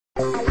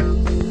About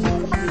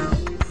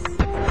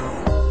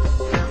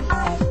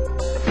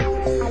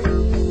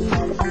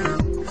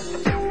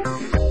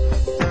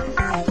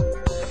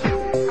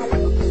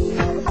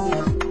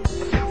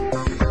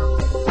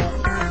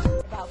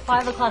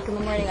 5 o'clock in the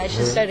morning, I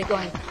just started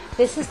going,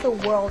 this is the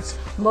world's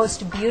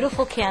most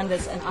beautiful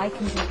canvas, and I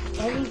can do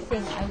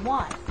anything I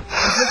want.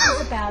 And this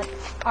is about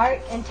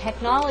art and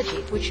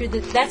technology, which are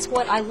that's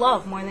what I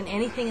love more than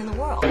anything in the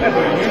world.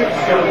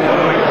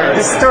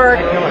 Historic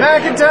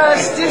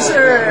Macintosh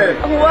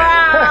t-shirt!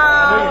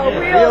 Wow!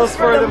 Wheels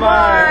for the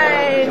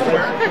mind!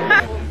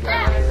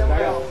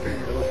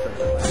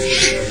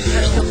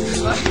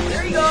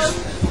 There he goes!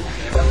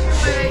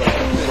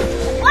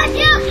 Watch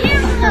out,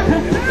 camera!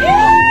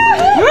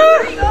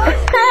 There he goes!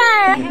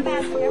 I have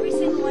asked every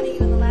single one of you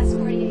in the last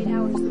 48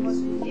 hours the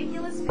most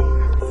ridiculous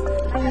favors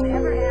I have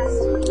ever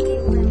asked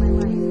people in my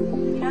life.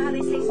 You know how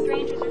they say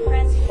strangers are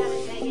friends, you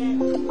haven't met yet?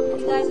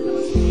 You guys are the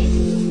most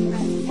amazing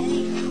friends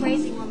any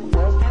crazy woman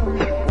has ever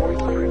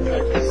wanted.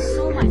 Thank you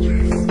so much for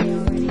this day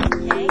already,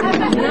 okay?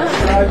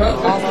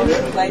 All over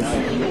the place.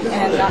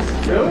 And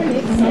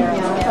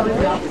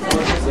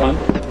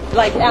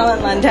like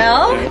Alan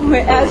Lundell,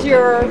 as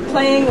you're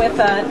playing with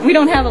we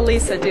don't have a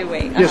Lisa, do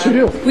we? Yes, we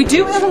do. We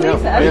do have a Lisa.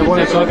 Yeah, we have one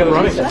that's not going to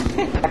run it. Wow,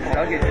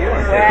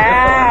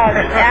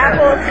 the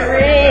Apple III.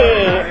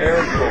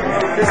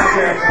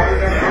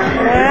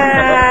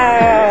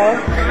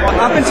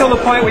 Wow. Up until the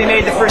point we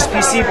made the first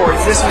PC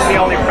boards, this was the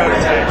only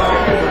prototype.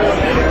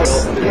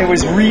 It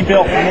was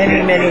rebuilt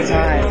many, many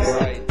times.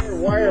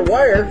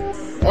 Wire,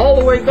 all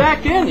the way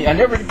back in. I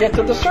never get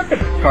to the circuit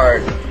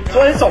card.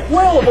 So it's a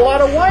whale of a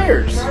lot of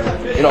wires,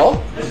 you know?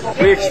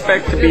 We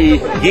expect to be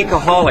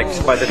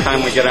geekaholics by the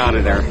time we get out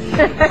of there.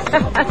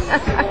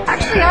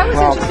 Actually, I was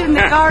interested in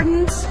the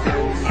gardens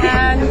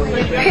and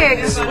the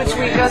pigs, which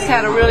we just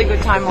had a really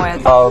good time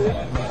with.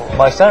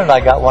 My son and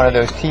I got one of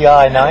those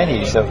TI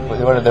 90s,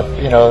 one of the,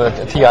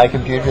 the TI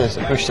computers,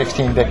 the push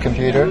 16-bit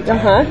computer.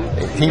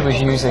 He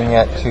was using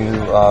it to,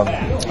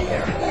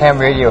 ham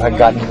radio had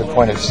gotten to the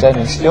point of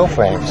sending still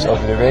frames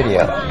over the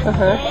radio.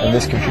 And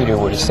this computer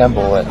would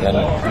assemble it, and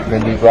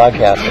when we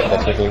broadcast it,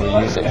 that's what they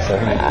were using. So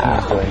he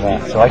was doing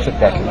that. So I took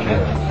that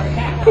computer.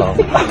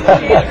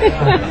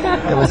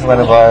 It was one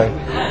of our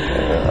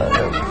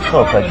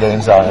played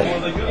games on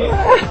it.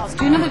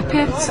 Do you know that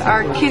pigs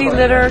are kitty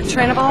litter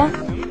trainable?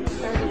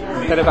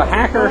 That if a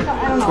hacker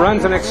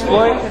runs an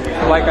exploit,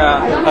 like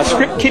a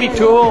script kiddie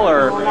tool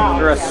or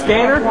a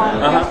scanner,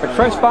 the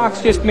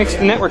Crunchbox just makes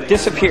the network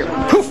disappear.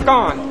 Poof,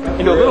 gone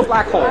into a little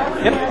black hole.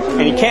 Yep,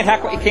 and you can't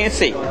hack what you can't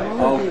see.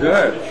 Oh,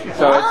 good.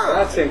 So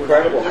that's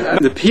incredible.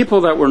 The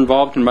people that were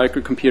involved in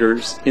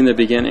microcomputers in the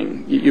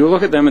beginning, you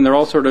look at them and they're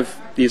all sort of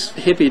these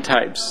hippie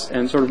types,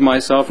 and sort of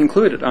myself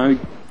included.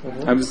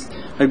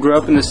 I grew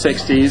up in the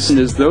 60s, and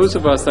as those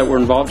of us that were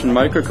involved in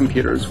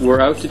microcomputers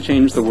were out to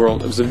change the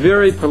world. It was a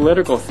very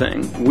political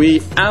thing.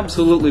 We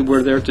absolutely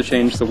were there to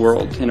change the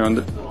world, and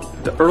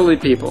the early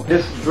people.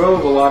 This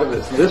drove a lot of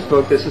this. This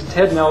book, this is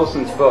Ted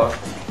Nelson's book,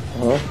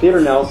 Peter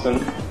Nelson,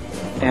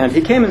 and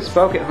he came and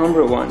spoke at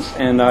Homebrew once,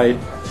 and I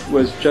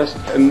was just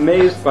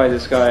amazed by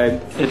this guy.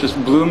 It just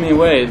blew me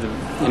away, the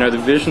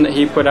vision that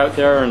he put out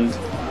there, and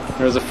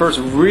it was the first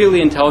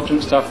really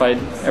intelligent stuff I'd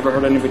ever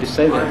heard anybody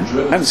say there.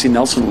 I haven't seen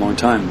Nelson in a long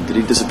time. Did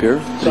he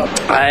disappear?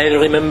 I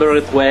remember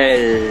it well.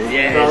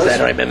 Yes,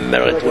 I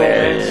remember it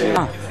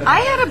well. I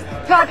had a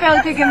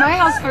Pally pig in my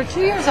house for 2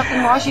 years up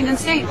in Washington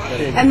State,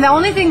 and the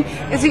only thing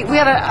is we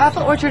had an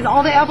apple orchard, and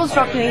all the apples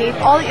dropped, and he ate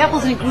all the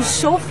apples, and he grew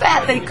so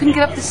fat that he couldn't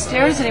get up the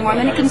stairs anymore, and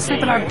then he couldn't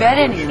sleep in our bed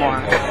anymore.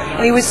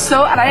 And he was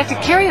and I had to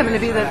carry him to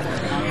be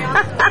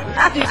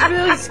these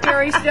really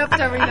scary steps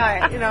every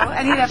night,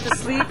 and he'd have to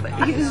sleep.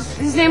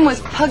 His name was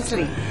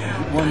Pugsley.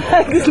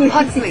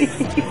 Pugsley.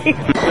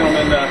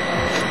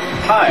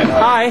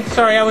 Hi.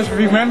 Sorry, I was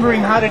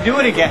remembering how to do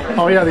it again.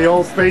 Oh yeah, the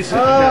old space.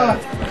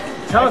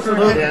 Tell us a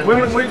little. When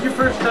did you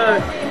first?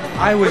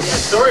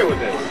 Story with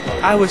this.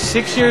 I was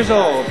 6 years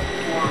old,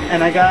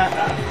 and I got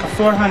a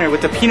 400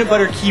 with the peanut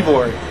butter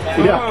keyboard.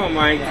 Oh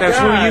my God! That's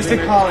what we used to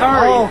call it.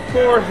 Atari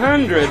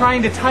 400.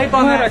 Trying to type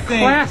on that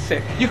thing. What a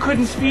classic! You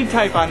couldn't speed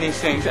type on these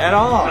things at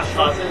all.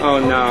 Oh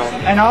no!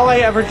 And all I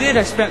ever did,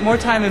 I spent more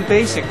time in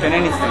BASIC than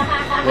anything.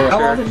 How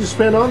long did you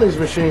spend on these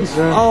machines?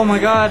 Oh my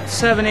God,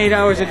 7-8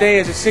 hours a day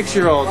as a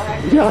 6-year-old.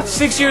 Yeah.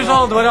 6 years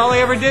old, but all I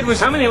ever did was.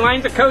 How many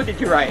lines of code did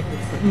you write?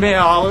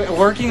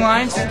 Working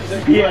lines?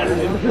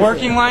 Yeah.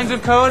 Working lines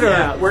of code, or?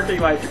 Yeah,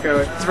 working lines of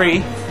code. 3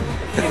 in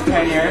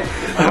 10 years.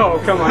 Oh,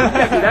 come on. You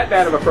can't be that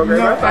bad of a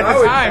programmer. No, at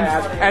the time,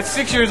 at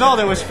 6 years old,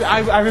 it was.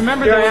 I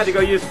remember I had to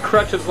go use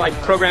crutches like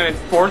programming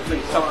forth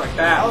and stuff like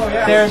that. Oh,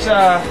 yeah. There's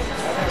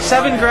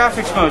 7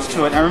 graphics modes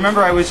to it. I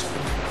remember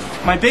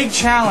my big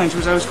challenge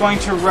was I was going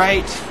to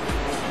write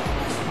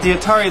the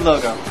Atari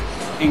logo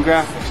in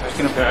graphics. I was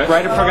going to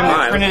write a program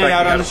that printed it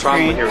out on the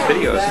screen. With your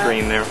video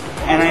screen there.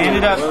 And I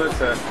ended up.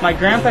 My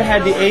grandpa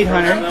had the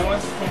 800,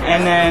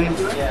 and then.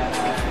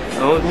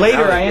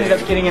 Later, I ended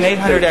up getting an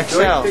 800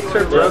 XL,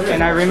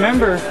 and I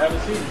remember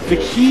the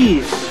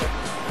keys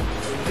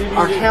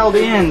are held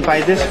in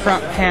by this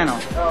front panel.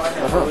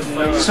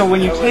 So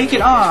when you take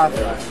it off,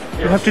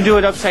 you have to do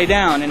it upside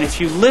down, and if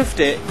you lift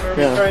it,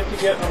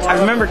 I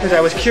remember because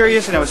I was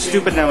curious and I was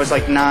stupid and I was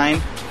like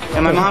 9,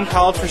 and my mom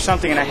called for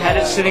something and I had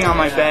it sitting on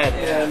my bed,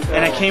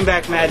 and I came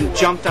back mad and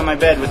jumped on my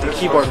bed with the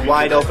keyboard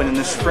wide open and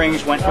the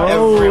springs went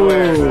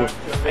everywhere.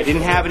 I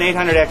didn't have an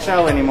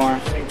 800XL anymore.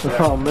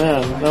 Oh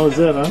man, that was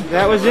it, huh?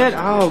 That was it?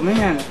 Oh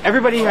man.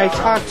 Everybody I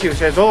talk to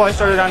says, oh, I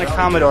started on a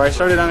Commodore, I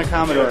started on a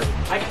Commodore.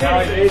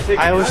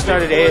 I always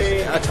started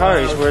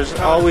Ataris, was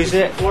always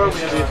it.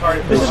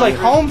 This is like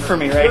home for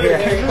me right here.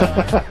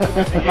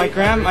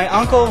 My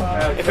uncle,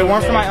 if it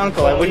weren't for my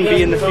uncle, I wouldn't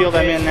be in the field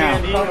I'm in now.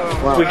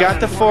 We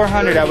got the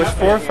 400, I was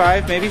 4 or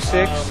 5, maybe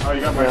 6.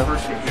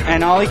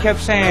 And all he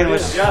kept saying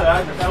was,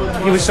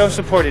 he was so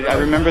supported. I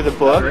remember the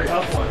book.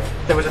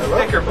 There was a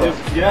thicker book.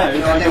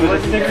 There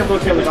was a thicker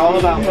book that was all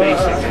about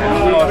basics. I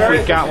don't know if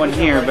we've got one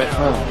here, but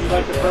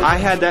I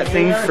had that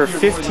thing for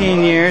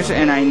 15 years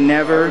and I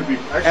never,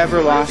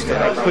 ever lost it.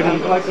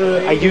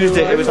 I used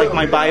it. It was like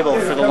my Bible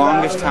for the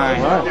longest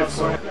time.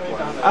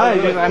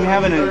 I'm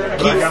having a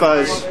geek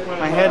fuzz.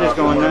 My head is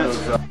going nuts.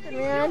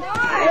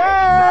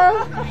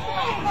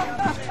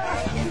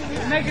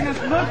 You're making us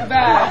look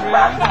bad,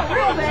 man.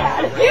 Real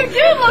bad. You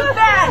do look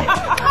bad.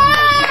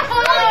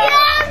 Oh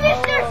yeah,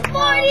 Mr.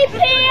 Sporty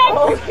Pants.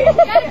 Oh,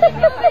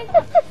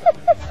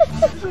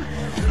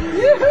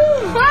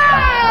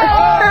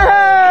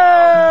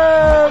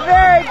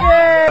 very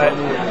good.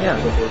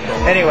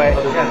 Anyway,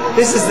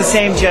 this is the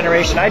same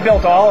generation. I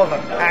built all of them,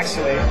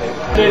 actually.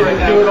 Do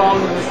it all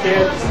in the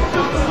stands.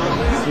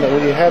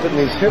 When you have it in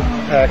these hip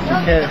packs, you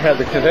can't have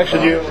the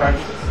connection.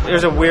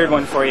 There's a weird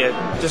one for you,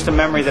 just a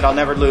memory that I'll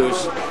never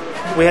lose.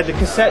 We had the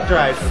cassette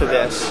drive for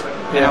this,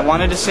 and I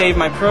wanted to save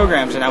my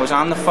programs, and I was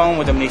on the phone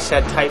with him, and he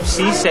said, type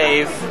C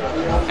save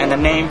and the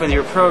name of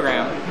your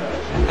program,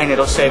 and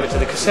it'll save it to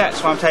the cassette.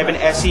 So I'm typing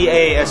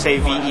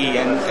SEA-SAVE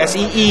and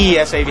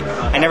SEE-SAVE.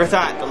 I never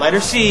thought the letter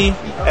C,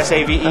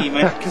 S-A-V-E,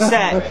 meant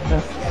cassette.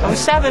 I was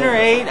 7 or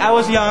 8, I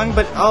was young,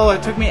 but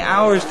it took me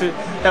hours to,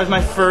 that was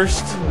my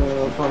first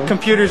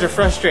computers are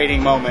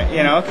frustrating moment,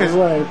 you know, because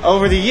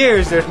over the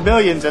years there's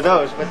millions of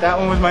those, but that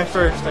one was my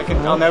first.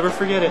 I'll never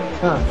forget it.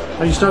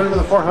 Are you starting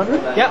with a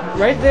 400? Yep,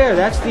 right there.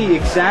 That's the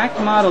exact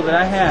model that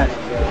I had.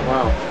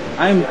 Wow.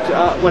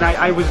 When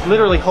I was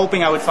literally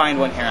hoping I would find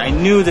one here. I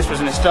knew this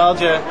was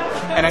nostalgia,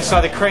 and I saw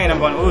the Cray, and I'm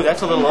going, ooh,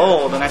 that's a little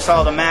old. And I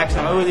saw the Macs,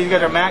 and I'm, ooh, these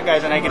guys are Mac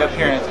guys, and I get up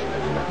here, and it's like,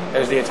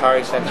 there's the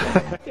Atari section.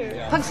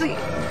 Pugsley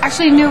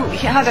actually knew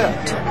how to,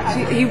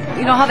 you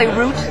know how they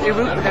root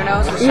with their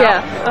nose or something?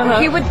 Yeah.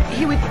 He would,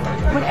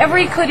 whenever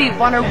he could, he'd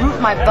want to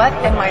root my butt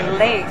and my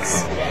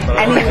legs.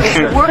 And he would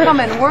just work them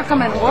and work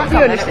them and work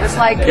them. And it was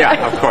like...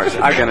 Yeah, of course.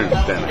 I can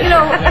understand. You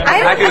know,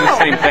 I do the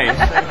same thing.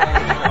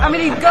 I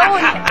mean, he'd go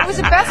and it was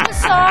the best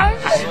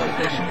massage.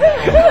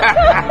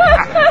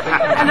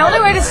 And the only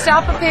way to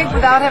stop a pig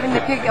without having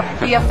the pig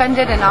be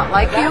offended and not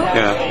like you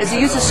is to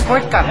use a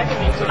squirt gun.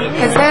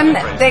 Because then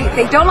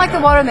they don't like the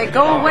water and they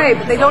go away,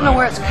 but they don't know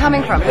where it's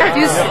coming from.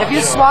 If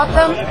you swat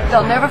them,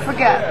 they'll never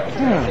forget.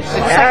 They're just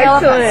like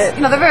elephants.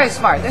 You know, they're very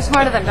smart. They're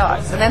smarter than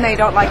dogs, and then they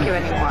don't like you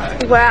anymore.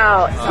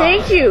 Wow,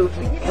 thank you.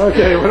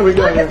 Okay, what do we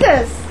got Look at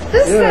this.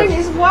 This thing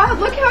is wild.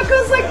 Look how it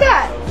goes like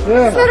that.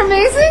 Yeah. Isn't that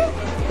amazing?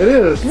 It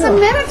is. It's a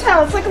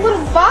Minitel. It's like a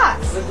little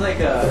box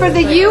for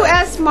the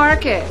U.S.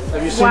 market.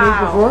 Have you seen these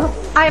before?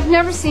 I've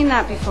never seen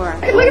that before.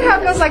 Hey, look at how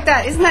it goes like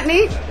that. Isn't that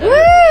neat?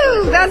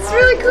 Woo! That's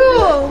really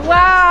cool.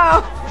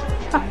 Wow.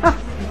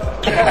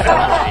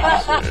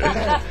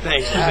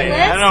 Thanks, Suzanne.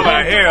 I don't know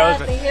about heroes.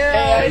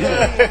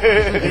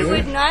 You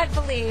would not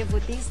believe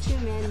what these two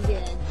men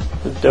did.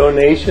 The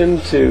donation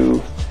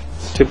to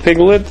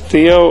Piglet,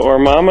 Theo, or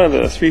Mama,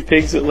 the 3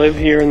 pigs that live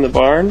here in the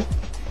barn.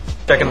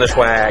 Checking the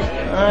swag.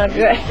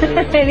 Good.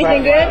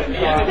 Anything good?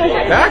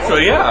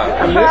 Actually,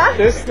 yeah.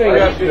 This thing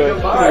got good.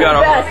 We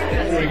got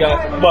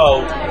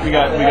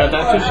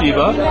that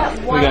Toshiba.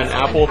 We got an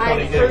Apple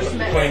 20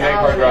 meg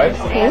hard drive.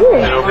 And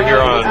over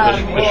here on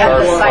the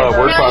Sharp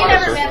word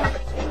processor.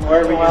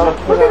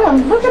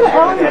 Look at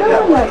Alan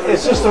doing this.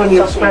 It's just when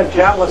you've spent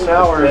countless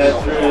hours,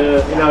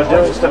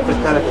 doing stuff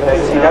that kind of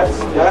things.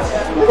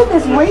 Look at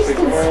this wasted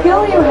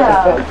skill you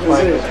have.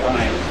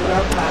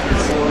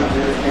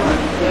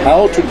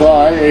 How to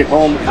buy a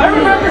home computer. I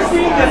remember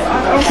seeing this.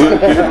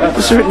 It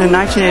was written in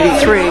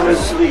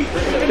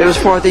 1983. It was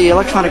for the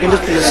Electronic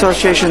Industries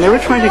Association. They were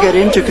trying to get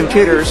into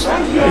computers,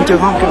 into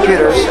home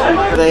computers.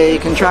 They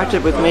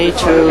contracted with me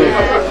to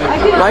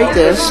write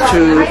this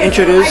to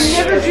introduce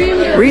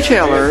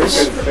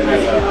retailers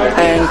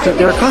and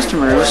their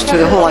customers to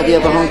the whole idea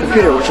of a home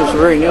computer, which was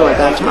very new at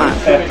that time.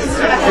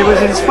 It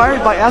was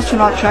inspired by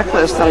astronaut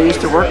checklists that I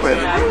used to work with.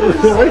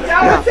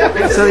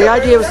 Yeah. So the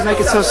idea was to make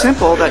it so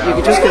simple that you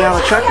could just get down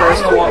the checklist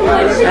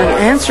and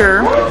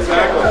answer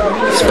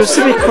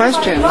specific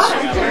questions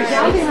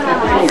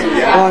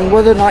on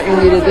whether or not you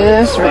needed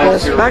this or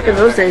this. Back in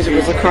those days, it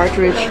was a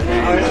cartridge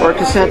or a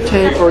cassette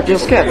tape or a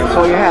diskette. That's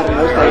all you had in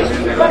those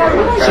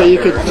days. So you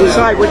could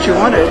decide what you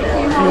wanted,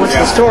 and once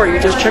the store, you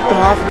just checked them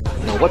off.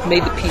 what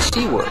made the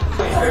PC work?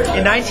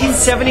 In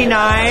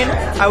 1979,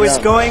 I was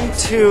going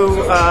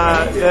to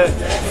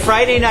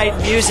Friday night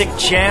music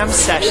jam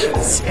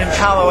sessions in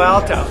Palo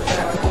Alto.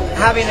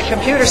 Having the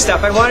computer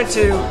stuff, I wanted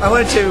to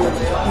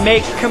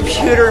make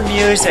computer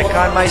music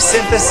on my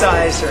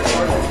synthesizer.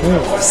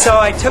 So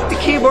I took the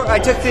keyboard, I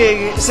took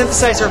the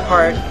synthesizer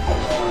apart,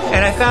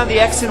 and I found the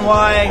X and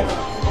Y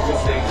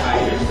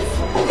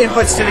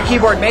inputs to the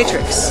keyboard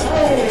matrix.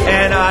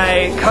 And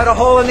I cut a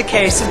hole in the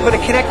case and put a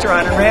connector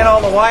on and ran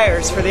all the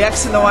wires for the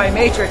X and the Y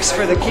matrix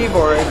for the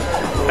keyboard.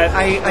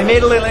 I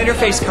made a little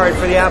interface card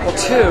for the Apple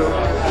II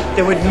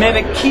that would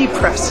mimic key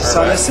presses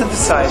on the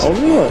synthesizer. Oh,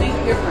 really?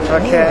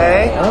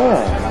 Okay.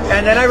 Oh.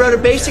 And then I wrote a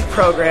basic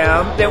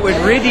program that would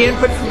read the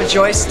input from a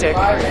joystick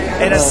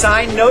and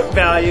assign note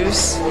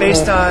values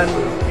based on,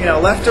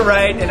 left to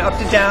right and up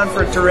to down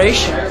for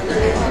duration.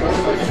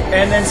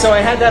 And then so I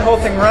had that whole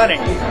thing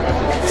running.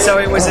 So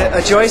it was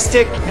a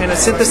joystick and a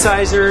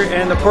synthesizer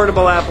and the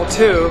portable Apple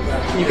II.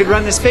 You could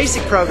run this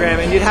basic program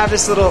and you'd have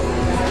this little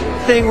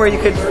thing where you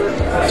could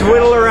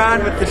twiddle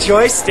around with the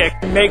joystick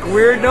and make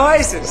weird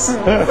noises,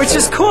 which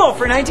is cool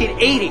for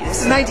 1980.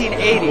 This is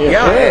 1980.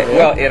 Yeah,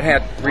 well, it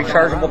had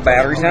rechargeable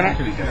batteries in it,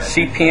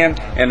 CPM,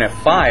 and a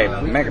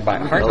 5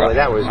 megabyte hard drive.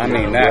 That was that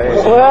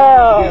was...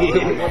 Whoa,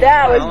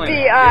 that was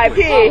VIP,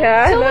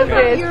 huh? Tell me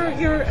about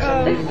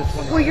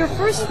your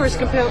first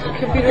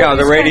computer. Yeah,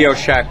 the Radio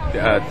Shack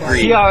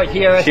 3.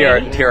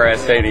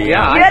 TRS-80.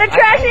 Yeah. You had a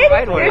trashy?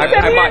 I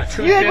bought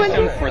two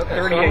systems for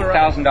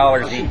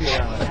 $38,000 each.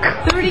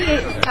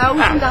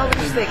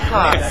 $38,000 they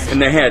cost. And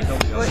they had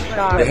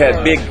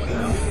big,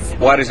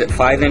 what is it,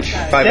 5-inch?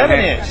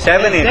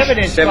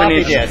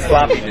 7-inch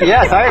floppy disk.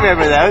 Yes, I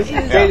remember those.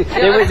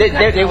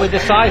 They were the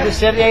size of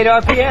 78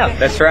 RPM.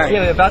 That's right.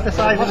 Yeah, about the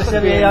size of the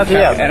 78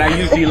 RPM. And I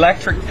used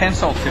electric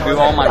pencil to do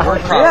all my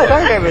word processing. Yes,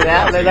 I remember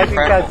that. The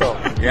electric pencil.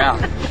 Yeah.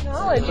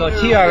 So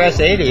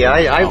TRS-80,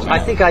 I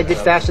think I did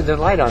Faster Than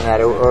Light on that,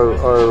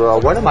 or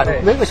one of my,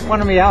 maybe it was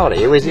Quantum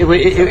Reality.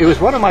 It was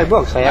one of my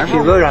books. I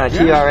actually wrote on a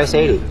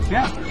TRS-80.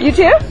 Yeah. You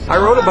too? I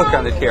wrote a book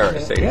on the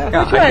TRS-80.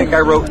 Yeah. I think I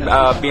wrote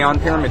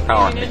Beyond Pyramid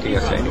Power on the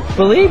TRS-80.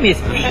 Believe me,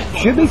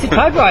 should be the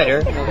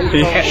typewriter.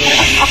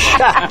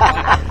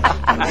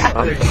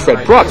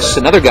 Fred Brooks,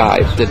 another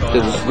guy that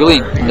was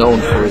really known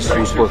for his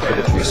work for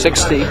the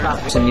 360,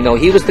 and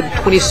he was the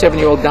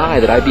 27-year-old guy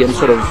that IBM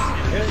sort of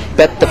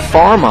bet the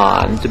farm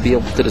on to be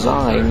able to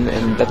design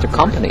and bet their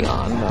company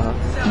on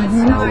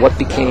what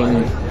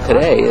became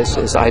today is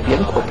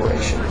IBM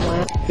Corporation.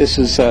 This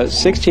is a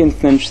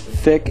 16th-inch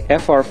thick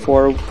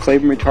FR4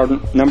 Claiborne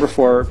retardant number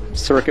 4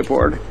 circuit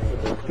board.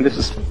 And this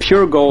is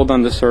pure gold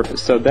on the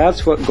surface, so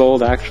that's what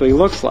gold actually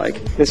looks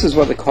like. This is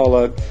what they call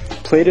a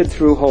plated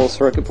through-hole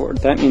circuit board.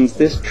 That means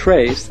this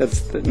trace,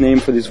 that's the name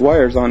for these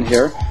wires on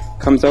here,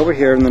 comes over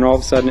here and then all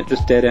of a sudden it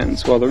just dead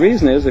ends. Well, the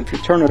reason is if you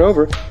turn it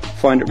over,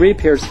 find it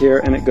reappears here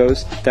and it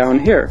goes down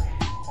here.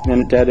 And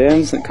then it dead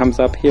ends and it comes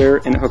up here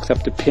and it hooks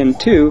up to pin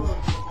 2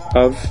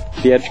 of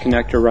the edge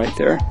connector right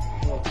there.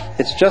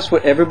 It's just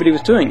what everybody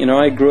was doing.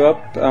 I grew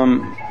up,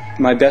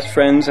 my best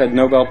friends had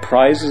Nobel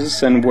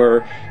Prizes and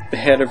were the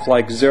head of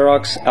like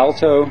Xerox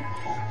Alto,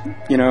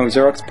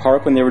 Xerox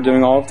PARC when they were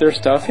doing all of their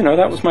stuff.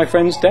 That was my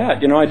friend's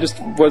dad. I just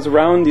was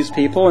around these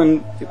people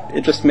and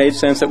it just made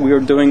sense that we were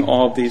doing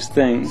all of these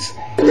things.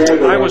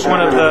 I was one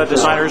of the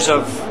designers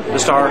of the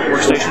Star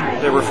workstation.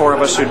 There were 4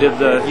 of us who did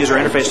the user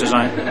interface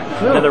design.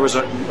 And there was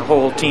a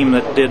whole team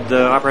that did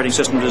the operating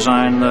system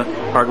design, the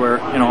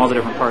hardware, all the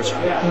different parts.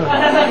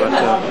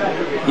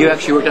 But, you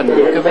actually worked on the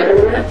look of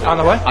it? On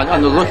the what?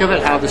 On the look of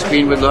it, how the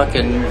screen would look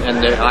and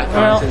the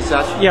icons and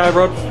such? Yeah, I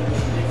wrote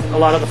a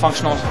lot of the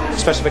functional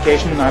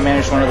specification. I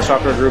managed one of the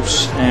software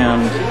groups,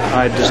 and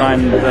I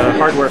designed the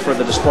hardware for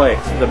the display.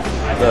 The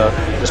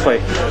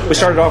display. We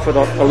started off with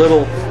a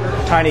little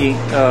tiny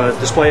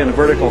display in a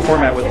vertical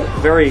format with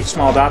very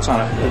small dots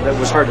on it that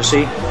was hard to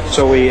see.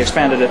 So we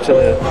expanded it to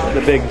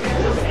the big,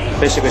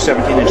 basically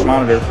 17-inch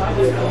monitor.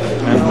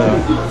 And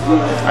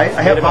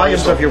I have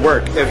volumes of your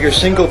work, of your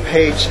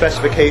single-page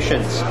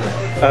specifications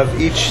of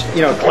each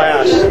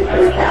class.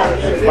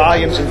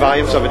 Volumes and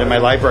volumes of it in my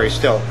library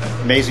still.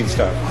 Amazing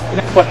stuff.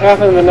 What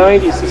happened in the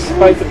 90s,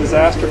 despite the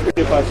disaster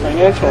created by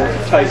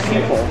financial-type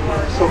people,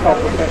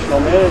 so-called professional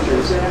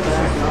managers,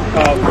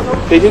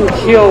 they didn't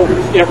kill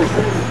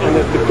everything, and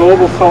that the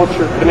global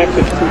culture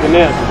connected through the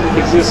net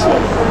exists now.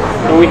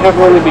 And we have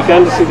only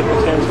begun to see the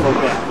potential of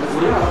that.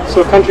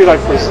 So a country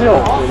like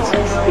Brazil, for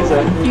instance, is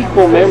an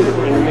equal member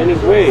in many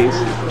ways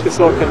to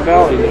Silicon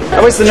Valley. I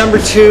was the number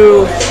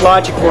 2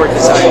 logic board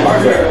designer.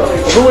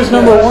 Who was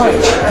number 1?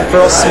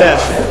 Earl Smith.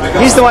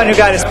 He's the one who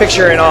got his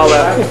picture in all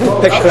the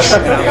pictures.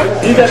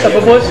 He got the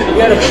publicity. He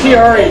got a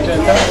PR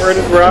agent.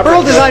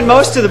 Earl designed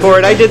most of the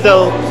board. I did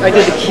the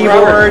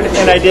keyboard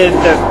and I did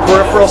the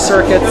peripheral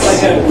circuits.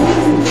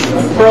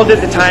 Earl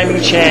did the timing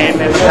chain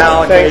and the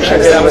PAL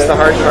equations. That was the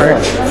hard part.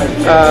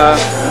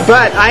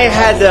 But I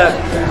had the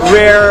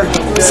rare,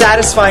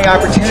 satisfying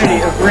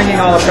opportunity of bringing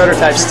all the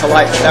prototypes to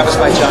life. That was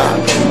my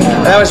job.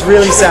 That was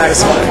really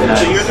satisfying.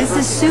 This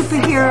is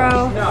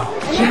superhero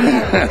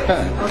Jimmy,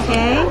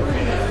 okay?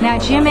 Now,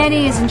 Jim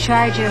Eddy is in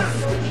charge of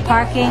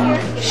parking,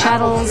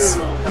 shuttles,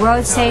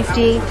 road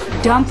safety,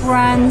 dump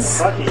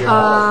runs,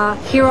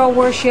 hero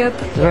worship.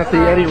 Is that the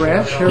Eddy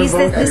Ranch here? This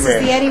is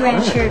the Eddy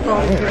Ranch here at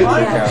Golden Creek,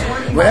 yeah.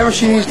 Whatever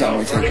she needs done,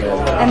 we take care of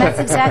it. And that's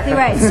exactly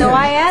right. So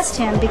I asked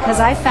him, because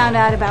I found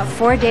out about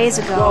 4 days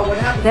ago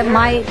that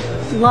my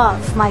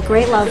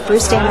great love,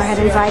 Bruce Damer, had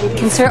invited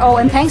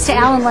and thanks to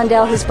Alan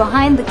Lundell, who's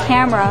behind the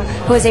camera,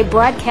 who is a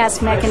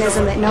broadcast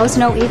mechanism that knows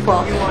no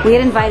equal, we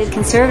had invited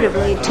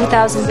conservatively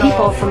 2,000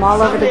 people from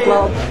all over the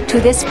globe to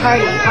this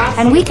party.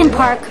 And we can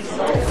park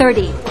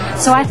 30.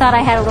 So I thought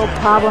I had a little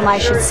problem I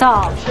should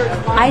solve.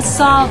 I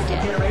solved it.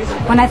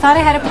 When I thought I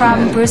had a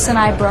problem, Bruce and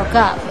I broke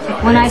up.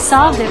 When I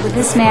solved it with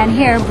this man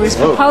here, Bruce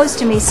proposed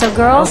to me. So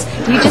girls,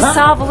 you just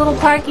solve a little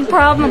parking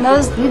problem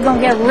and you're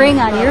going to get a ring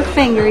on your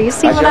finger. You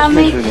see what I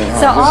mean?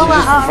 So all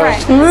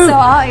right. So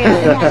all,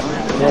 yeah.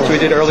 So we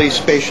did early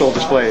spatial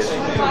displays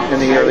in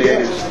the early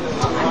 80s.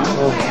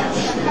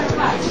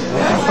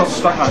 I'm still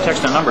stuck on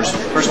text and numbers,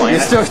 personally.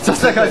 You're still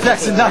stuck on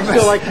text and numbers?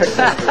 Still like text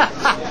and numbers.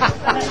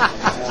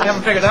 I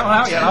haven't figured that one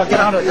out yet. I'll get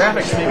onto the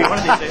graphics maybe one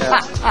of these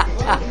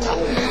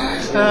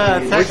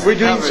days. We're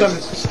doing some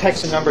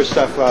text and numbers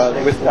stuff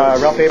with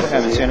Ralph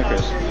Abraham in Santa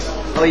Cruz.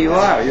 Oh, you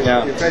are? You're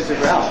friends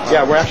with Ralph?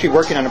 Yeah, we're actually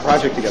working on a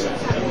project together.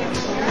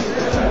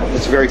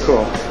 It's very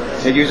cool.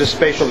 It uses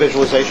spatial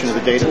visualization of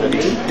the data.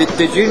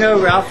 Did you know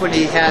Ralph when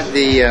he had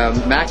the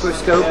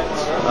macroscope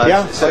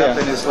set up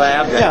in his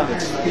lab?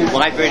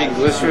 Vibrating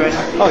glycerin?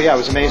 Oh yeah, it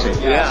was amazing.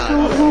 Ted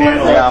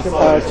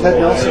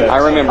Nelson. I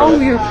remember. Oh,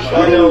 you're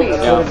kidding me.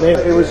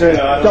 Yeah. It was a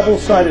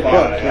double-sided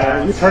book.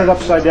 You turn it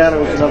upside down,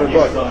 it was another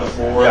book.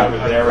 Wait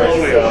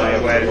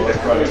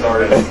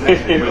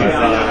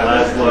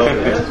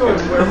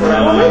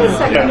a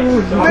second.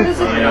 Where does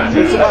it?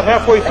 It's about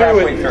halfway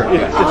through. It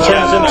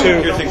turns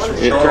into.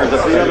 It turns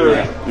up the other. Oh, I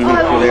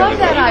love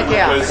that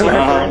idea.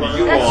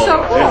 That's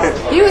so cool.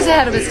 He was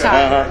ahead of his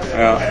time.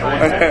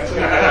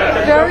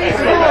 Very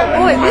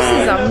cool. Boy, this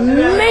is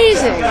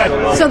amazing.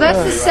 So that's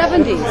the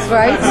 70s,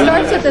 right?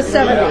 Starts at the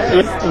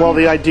 70s. Well,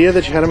 the idea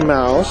that you had a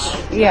mouse.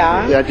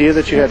 Yeah. The idea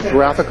that you had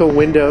graphical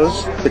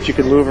windows that you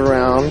could move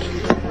around.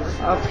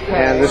 Okay.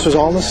 And this was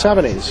all in the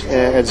 70s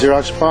at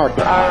Xerox Park.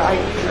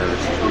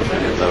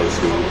 Those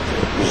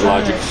whose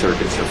logic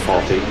circuits are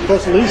faulty.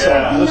 Plus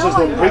Lisa. This is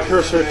the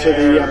precursor to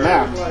the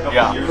Mac.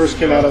 Yeah. It first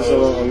came out as a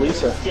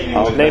Lisa.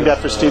 Named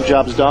after Steve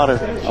Jobs' daughter.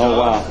 Oh,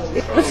 wow.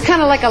 Looks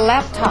kind of like a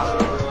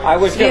laptop. I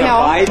was going to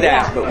buy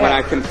that, but when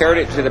I compared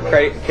it to the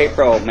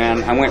K-Pro,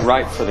 man, I went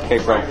right for the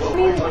K-Pro. I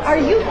mean, are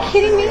you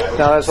kidding me?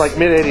 No, that's like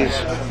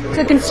mid-80s.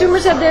 The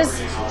consumers of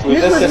this.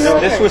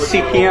 This was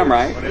CPM,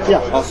 right?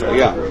 Yeah. Also,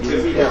 yeah.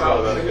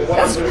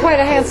 That's quite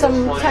a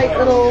handsome, tight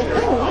little.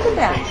 Oh, look at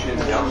that.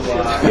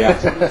 Yeah.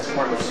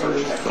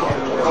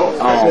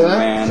 Oh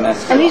man,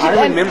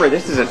 I remember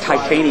this is a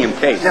titanium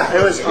case. Yeah,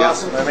 it was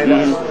awesome. I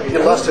mean, you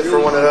lusted for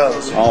one of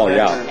those. Oh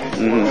yeah.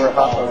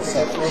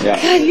 Yeah.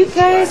 God, you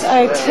guys,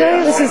 I tell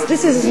you,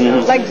 this is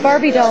like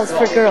Barbie dolls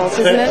for girls,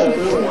 isn't it?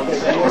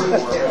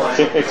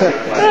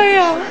 Oh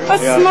yeah,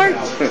 that's smart.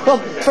 Well,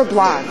 for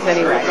blondes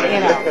anyway,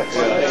 you know.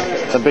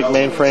 The big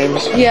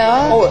mainframes.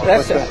 Yeah. Oh,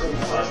 that's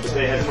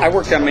I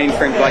worked on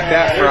mainframes like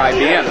that for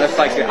IBM. That's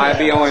like the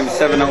IBM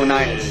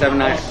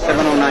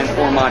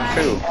 7094 Mod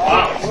 2.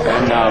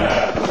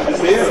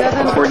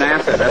 And for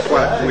NASA, that's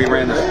what we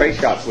ran the space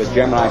shots with,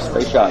 Gemini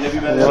space shots.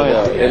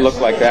 It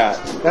looked like that.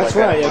 That's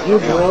right. Yeah,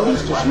 huge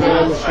rooms, just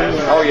one machine.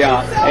 Oh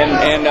yeah,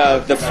 and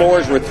the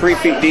floors were 3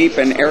 feet deep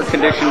and air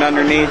conditioned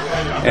underneath,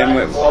 and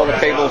all the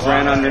cables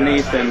ran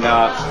underneath, and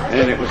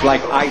it was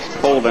like ice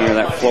cold under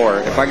that floor.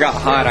 If I got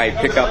hot, I'd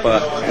pick up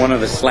one of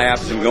the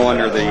slabs and go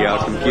under the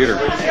computer.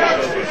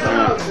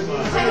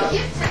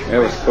 It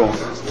was cool.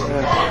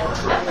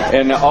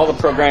 And all the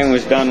programming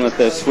was done with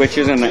the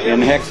switches in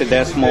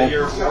hexadecimal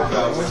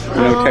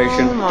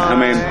notation. Oh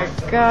my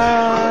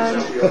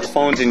God.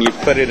 Phones and you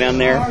put it in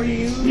there.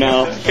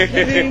 No.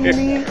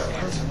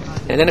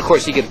 And then, of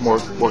course, you get more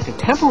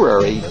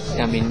contemporary.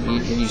 I mean,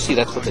 you see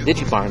that's what the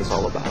DigiBarn is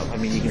all about. I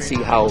mean, you can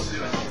see how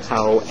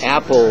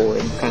Apple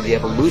and kind of the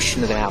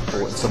evolution of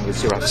Apple and some of the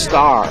Xerox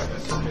Star,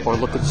 or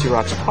look at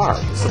Xerox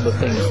Park, some of the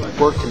things that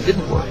worked and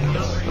didn't work.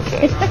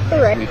 Okay,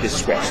 right. We just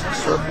scratched the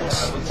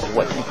surface of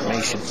what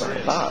information's all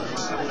about.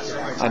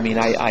 I mean,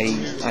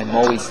 I'm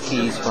always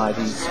teased by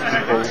these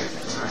people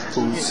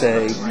who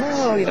say,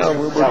 no, you know,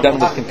 we're done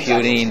with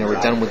computing, or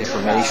we're done with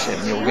information.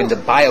 You know, we're into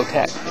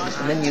biotech,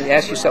 and then you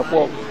ask yourself,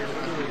 well,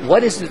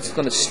 what is it that's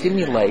going to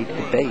stimulate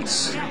the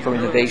base for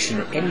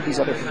innovation in any of these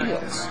other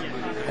fields?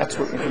 That's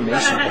where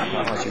information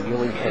technology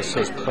really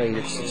has played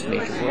its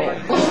major role.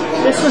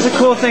 This was a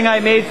cool thing I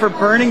made for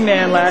Burning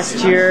Man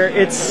last year.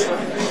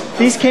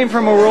 These came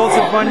from a Worlds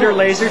of Wonder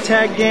laser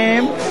tag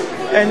game.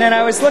 And then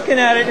I was looking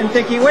at it and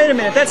thinking, wait a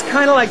minute, that's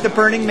kind of like the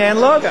Burning Man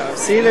logo.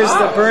 See, there's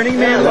the Burning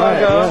Man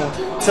logo.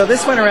 Yeah. So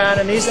this went around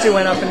and these two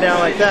went up and down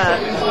like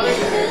that.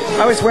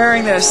 I was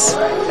wearing this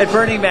at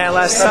Burning Man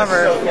last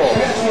summer.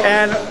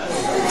 And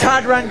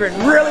Todd Rundgren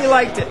really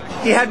liked it.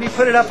 He had me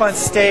put it up on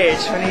stage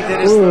when he did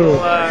his little.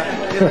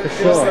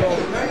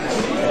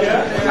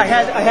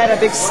 I had a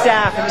big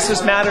staff, and this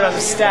was mounted on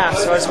the staff,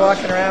 so I was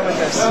walking around with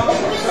this.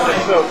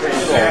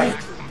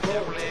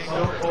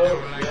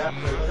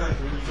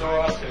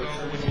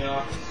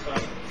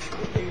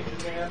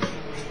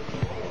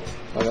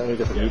 Oh, let me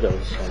get the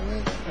Egos.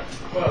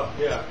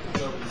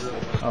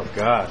 Oh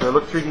God! Do I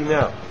look 3D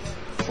now?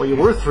 Well, you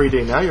were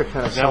 3D. Now you're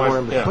kind of somewhere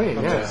in between.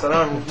 Okay. Yeah. So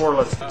now I'm more or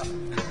less. I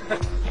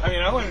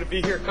mean, I wanted to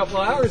be here a couple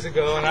of hours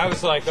ago, and I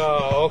was like,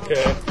 oh,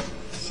 okay.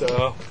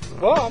 So,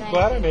 well, I'm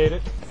glad I made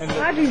it.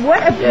 Audrey,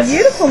 what a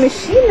beautiful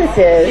machine this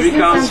is.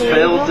 Recon's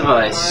failed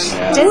device.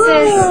 This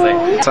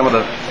is... Some of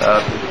the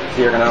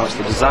ergonomics,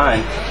 the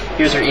design.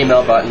 Here's your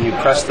email button. You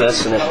press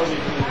this, and it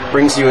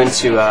brings you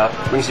into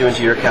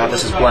your account.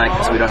 This is blank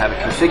because we don't have it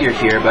configured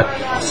here, but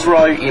this is where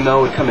all your email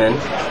would come in,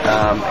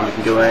 and you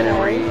can go in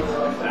and read.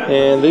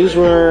 And these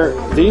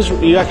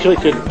you actually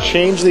could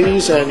change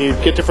these, and you'd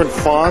get different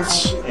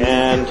fonts,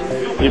 and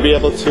you'd be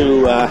able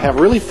to have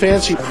really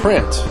fancy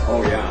print.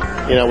 Oh yeah.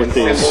 You know, with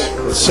these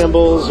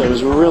symbols. It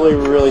was really,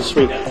 really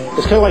sweet.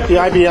 It's kind of like the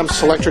IBM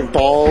Selectric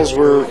balls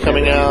were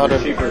coming out.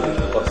 And,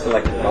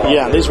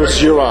 yeah, these were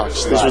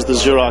Xerox. This was the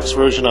Xerox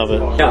version of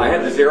it. Yeah, I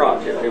had the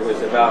Xerox. It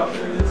was about,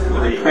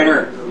 the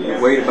printer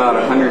weighed about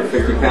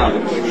 150 pounds.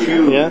 It was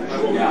huge. Yeah?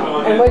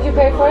 Yeah. And what did you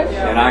pay for it?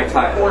 And I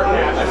typed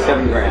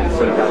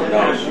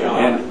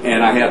 $7,000.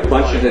 And I had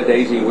bunches of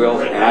daisy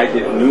wheels, and I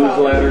did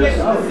newsletters,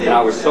 and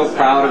I was so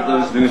proud of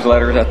those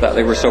newsletters. I thought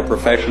they were so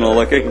professional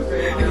looking.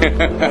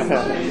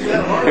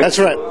 That's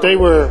right. They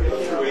were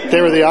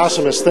the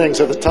awesomest things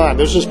at the time.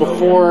 This was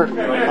before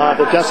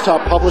the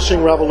desktop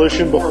publishing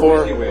revolution,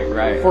 before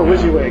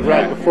WYSIWYG,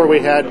 right? Before we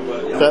had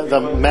the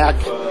Mac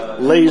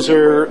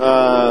laser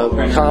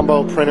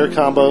combo printer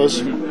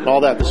combos, and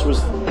all that. This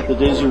was the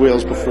daisy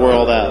wheels before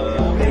all that.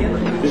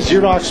 The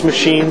Xerox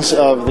machines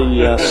of the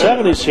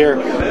 70s here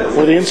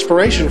were the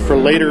inspiration for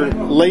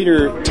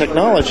later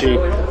technology.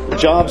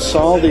 Jobs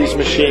saw these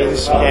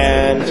machines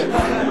and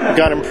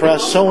got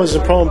impressed. So was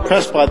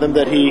impressed by them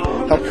that he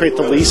helped create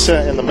the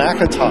Lisa and the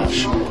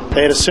Macintosh.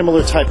 They had a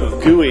similar type of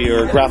GUI,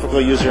 or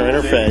graphical user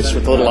interface,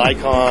 with the little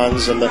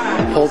icons and the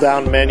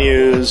pull-down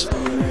menus.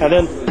 And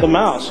then the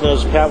mouse,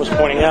 as Pat was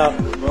pointing out,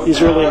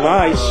 these early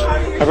mice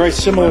are very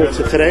similar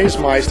to today's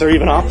mice. They're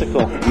even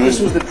optical.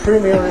 This was the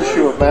premiere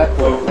issue of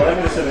MacBook,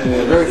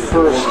 the very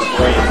first.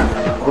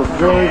 The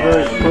very,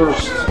 very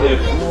first.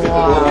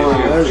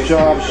 Wow, there's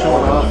Jobs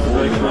showing off the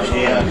very first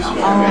Macs. I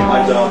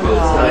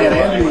had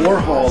Andy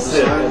Warhol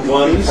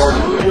design these.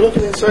 You're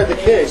looking inside the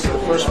case of the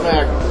first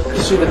Mac to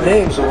see the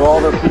names of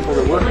all the people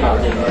that worked on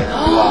it.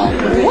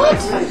 What?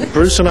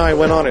 Bruce and I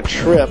went on a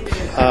trip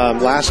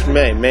last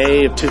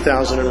May of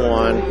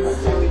 2001,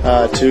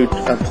 to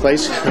a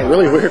place, a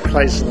really weird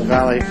place in the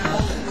valley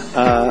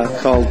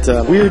called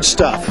Weird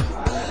Stuff.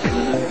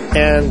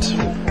 And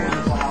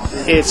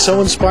it so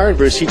inspired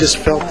Bruce, he just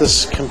felt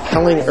this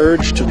compelling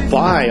urge to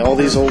buy all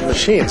these old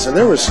machines. And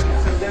there was,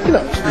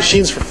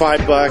 machines for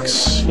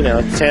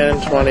 $5,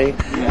 10, 20,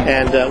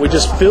 and we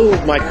just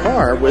filled my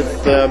car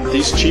with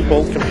these cheap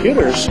old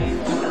computers.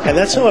 And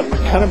that's how it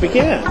kind of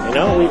began,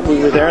 We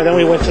were there, and then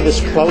we went to this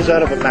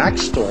closeout of a Mac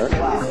store,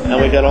 and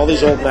we got all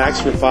these old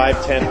Macs for $5,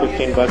 $10,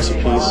 $15 a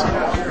piece.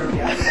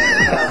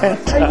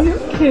 Are you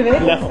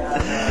kidding? No.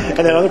 And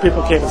then other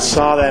people came and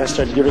saw that and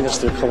started giving us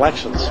their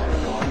collections.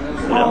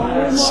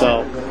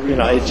 So,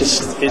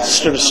 it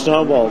sort of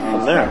snowballed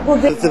from there.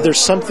 There's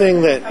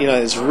something that,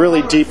 is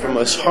really deep from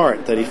his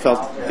heart that he felt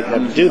he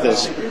had to do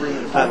this.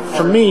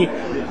 For me,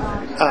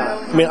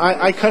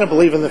 I kind of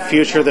believe in the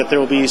future that there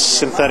will be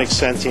synthetic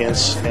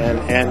sentience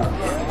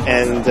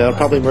and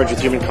probably merge with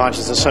human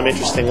consciousness in some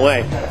interesting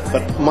way.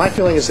 But my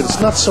feeling is that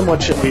it's not so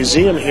much a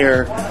museum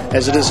here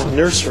as it is a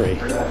nursery,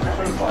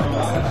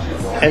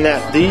 and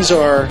that these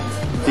are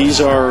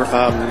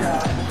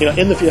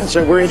in the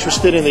future, we're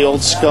interested in the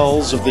old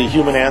skulls of the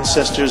human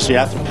ancestors, the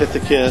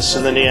Ethopithecus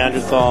and the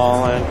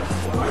Neanderthal and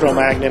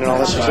Cro-Magnon and all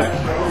this stuff.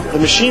 The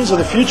machines of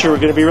the future are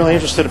going to be really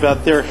interested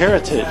about their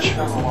heritage,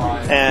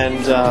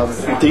 and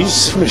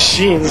these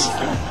machines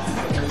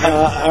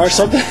are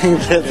something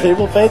that they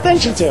will pay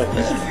attention to.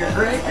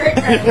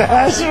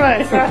 That's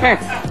right.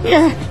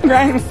 Yeah,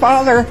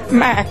 Grandfather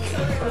Mac,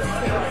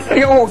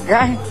 the old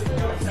guy.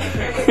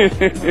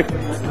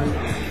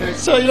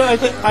 So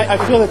I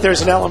feel that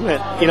there's an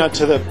element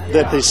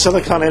that the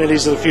silicon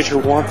entities of the future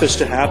want this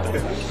to happen,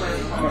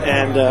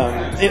 and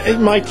it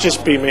might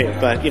just be me,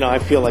 but I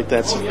feel like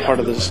that's part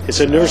of this.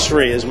 It's a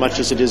nursery as much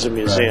as it is a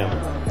museum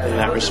in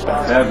that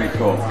respect. That'd be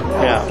cool.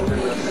 Yeah.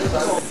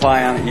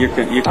 Fly on it. You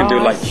can do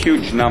like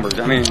huge numbers.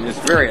 I mean, it's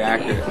very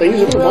accurate. They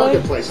use it for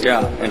marketplaces.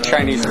 Yeah, and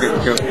Chinese people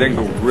they can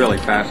go really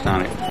fast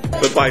on it.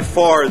 But by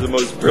far the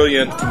most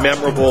brilliant,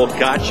 memorable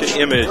gotcha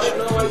image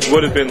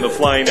would have been the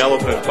flying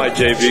elephant by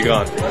Jay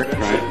Vigon.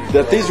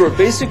 That these were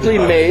basically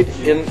made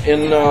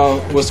in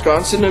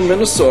Wisconsin and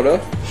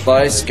Minnesota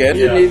by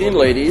Scandinavian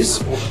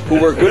ladies who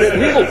were good at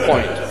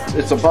needlepoint.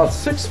 it's about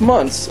 6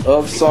 months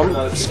of some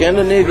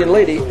Scandinavian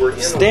lady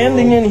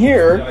standing in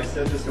here,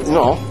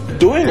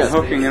 doing it,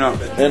 hooking it up,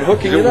 and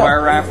hooking is it up.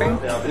 Wire wrapping?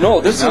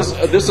 No, this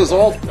is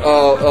all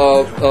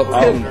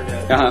pin.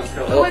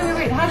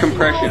 Wait. How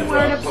Compression. do you know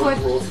where to put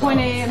point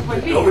A and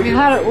point B? I mean,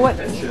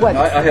 what?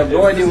 I have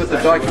no idea what the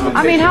document.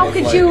 I mean, how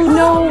could you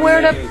know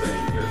where to?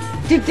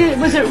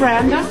 Was it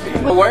random?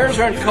 The wires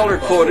aren't color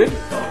coded,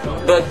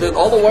 but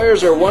all the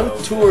wires are 1,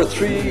 2, or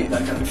 3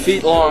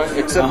 feet long,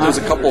 except there's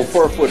a couple of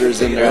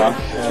 4-footers in there,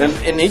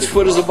 and each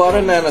foot is about a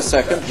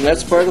nanosecond, and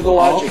that's part of the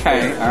logic.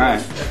 Okay, all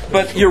right.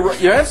 But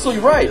you're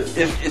absolutely right.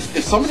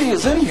 If somebody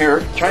is in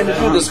here trying to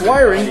do this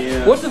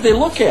wiring, what do they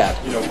look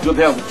at?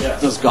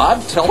 Does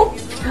God tell them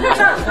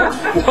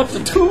what to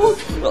do?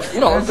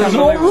 There's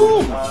no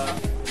room.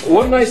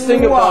 One nice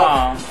thing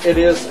about it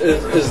is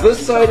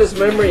this side is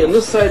memory and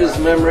this side is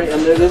memory,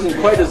 and it isn't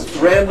quite as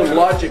random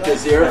logic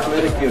as the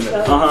arithmetic unit.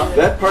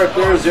 That part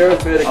there is the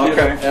arithmetic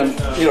unit, and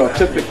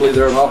typically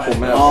they're an awful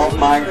mess. Oh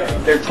my,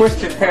 they're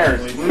twisted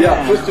pairs.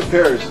 Yeah, twisted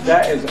pairs.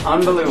 That is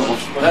unbelievable.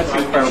 That's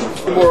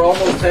incredible. Moore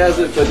almost has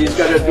it, but he's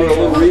got to do a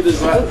little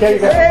redesign.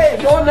 Hey,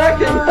 go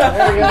necking!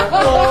 There we go.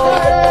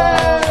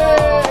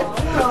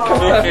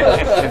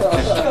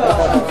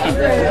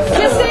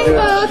 Kissing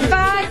booth.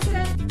 Bye.